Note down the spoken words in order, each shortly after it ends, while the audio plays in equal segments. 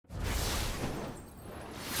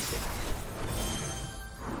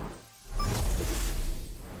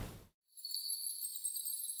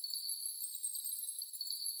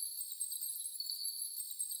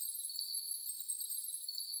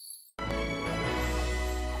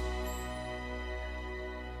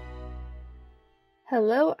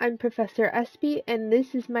Hello, I'm Professor Espy, and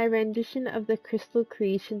this is my rendition of the Crystal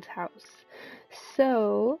Creations house.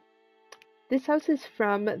 So, this house is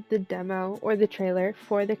from the demo or the trailer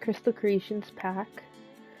for the Crystal Creations pack.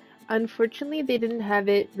 Unfortunately, they didn't have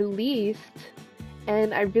it released,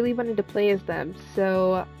 and I really wanted to play as them,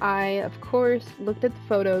 so I, of course, looked at the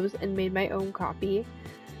photos and made my own copy.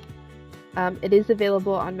 It is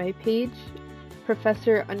available on my page,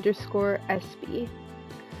 Professor_Espy.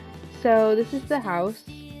 So this is the house,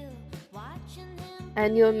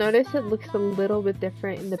 and you'll notice it looks a little bit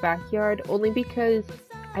different in the backyard, only because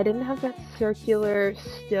I didn't have that circular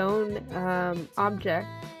stone object,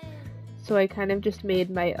 so I kind of just made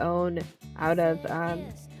my own out of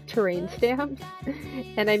terrain stamps,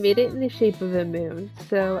 and I made it in the shape of a moon,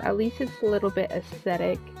 so at least it's a little bit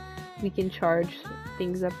aesthetic. We can charge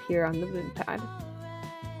things up here on the moon pad.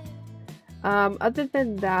 Other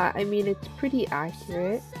than that, I mean, it's pretty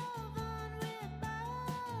accurate.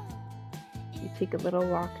 Take a little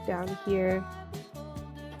walk down here.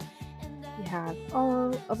 We have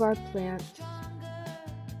all of our plants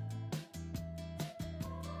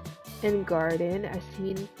and garden as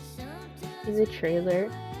seen in the trailer.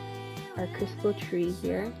 Our crystal tree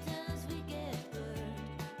here.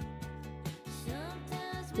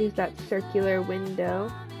 There's that circular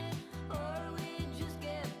window.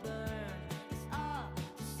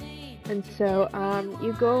 And so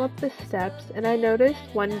you go up the steps, and I noticed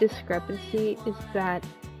one discrepancy is that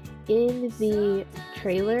in the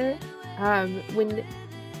trailer, when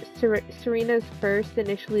Serena's first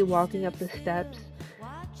initially walking up the steps,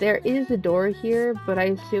 there is a door here, but I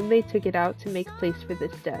assume they took it out to make place for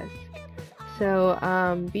this desk. So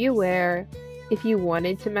be aware, if you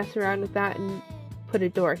wanted to mess around with that and put a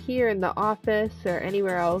door here in the office or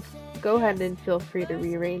anywhere else, go ahead and feel free to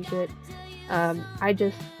rearrange it. I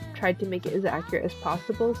just tried to make it as accurate as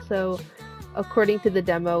possible, so according to the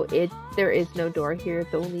demo, there is no door here.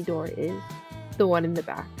 The only door is the one in the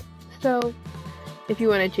back. So if you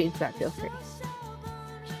want to change that, feel free.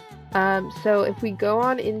 So if we go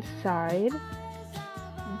on inside,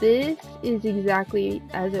 this is exactly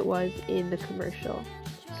as it was in the commercial.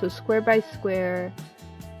 So square by square.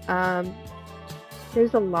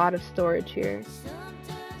 There's a lot of storage here.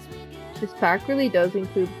 This pack really does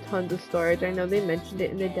include tons of storage. I know they mentioned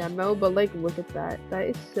it in the demo, but like, look at that. That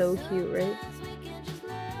is so cute,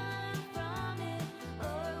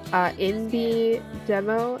 right? In the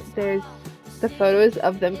demo, there's the photos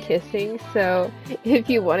of them kissing, so if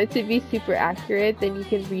you want it to be super accurate, then you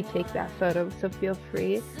can retake that photo, so feel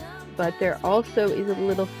free. But there also is a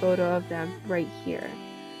little photo of them right here.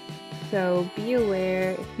 So be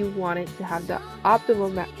aware, if you want it to have the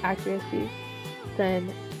optimal accuracy,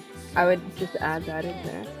 then I would just add that in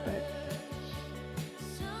there. But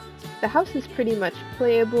the house is pretty much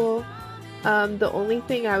playable. The only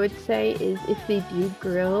thing I would say is if they do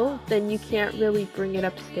grill, then you can't really bring it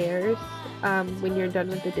upstairs when you're done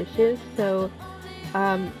with the dishes. So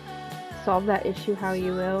solve that issue how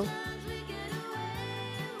you will.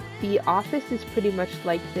 The office is pretty much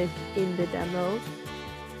like this in the demo,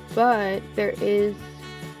 but there is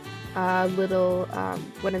a little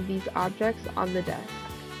one of these objects on the desk.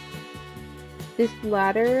 This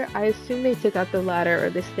ladder, I assume they took out the ladder or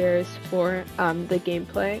the stairs for the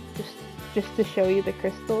gameplay, just to show you the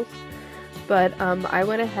crystals. But I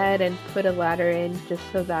went ahead and put a ladder in just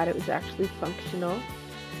so that it was actually functional.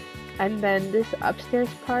 And then this upstairs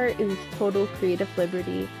part is total creative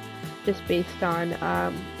liberty, just based on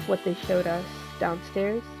what they showed us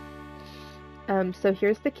downstairs. So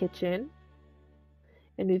here's the kitchen.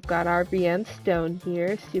 And we've got our Brienne Stone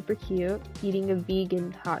here, super cute, eating a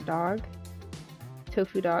vegan hot dog.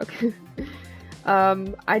 Tofu dog.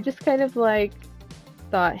 I just kind of like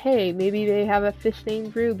thought, hey, maybe they have a fish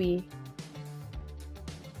named Ruby.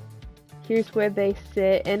 Here's where they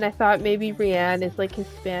sit, and I thought maybe Brienne is like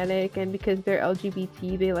Hispanic, and because they're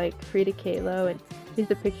LGBT, they like Frida Kahlo, and here's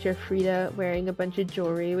a picture of Frida wearing a bunch of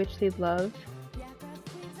jewelry, which they love.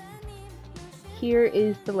 Here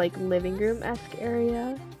is the like living room-esque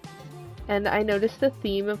area, and I noticed the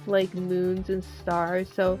theme of like moons and stars,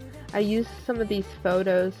 so I used some of these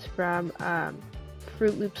photos from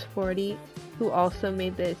Fruit Loops 40, who also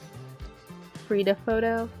made this Frida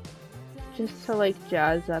photo, just to like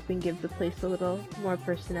jazz up and give the place a little more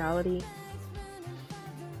personality.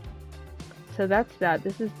 So that's that.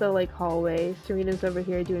 This is the like hallway. Serena's over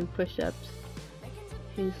here doing push-ups.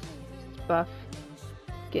 She's buff,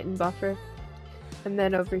 getting buffer. And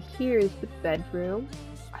then over here is the bedroom.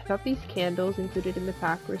 I thought these candles included in the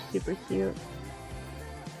pack were super cute.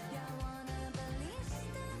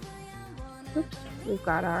 Oops. We've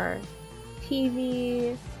got our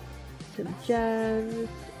TV, some gems,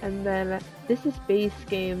 and then this is base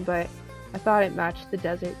game, but I thought it matched the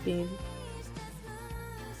desert theme.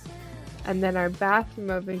 And then our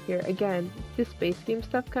bathroom over here, again, this base game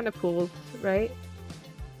stuff kind of pulls, right?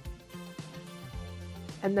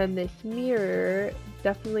 And then this mirror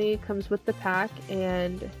definitely comes with the pack,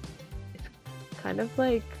 and it's kind of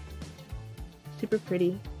like super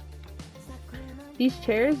pretty. These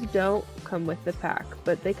chairs don't come with the pack,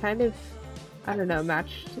 but they kind of, I don't know,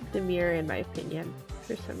 match the mirror in my opinion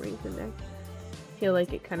for some reason. I feel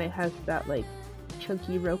like it kind of has that like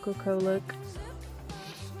chunky rococo look.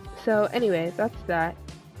 So anyway, that's that.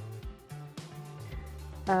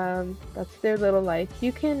 That's their little life.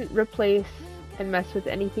 You can replace and mess with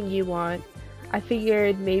anything you want. I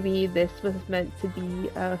figured maybe this was meant to be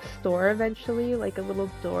a store eventually, like a little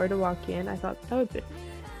door to walk in. I thought that would be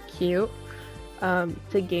cute to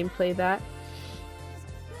gameplay that.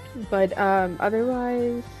 But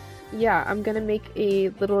otherwise, yeah, I'm gonna make a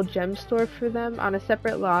little gem store for them on a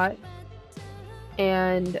separate lot,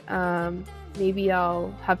 and maybe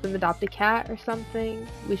I'll have them adopt a cat or something.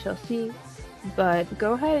 We shall see. But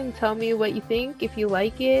go ahead and tell me what you think, if you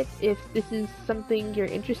like it, if this is something you're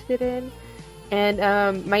interested in. And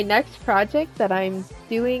my next project that I'm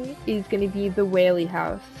doing is going to be the Whaley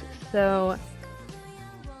house. So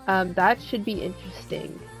that should be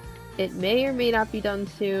interesting. It may or may not be done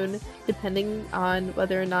soon, depending on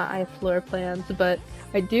whether or not I have floor plans, but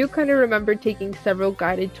I do kind of remember taking several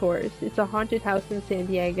guided tours. It's a haunted house in San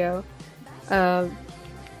Diego.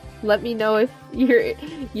 Let me know if you're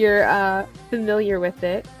familiar with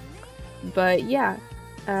it. But yeah,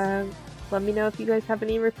 let me know if you guys have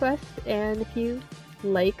any requests and if you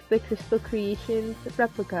like the Crystal Creations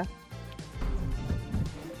replica.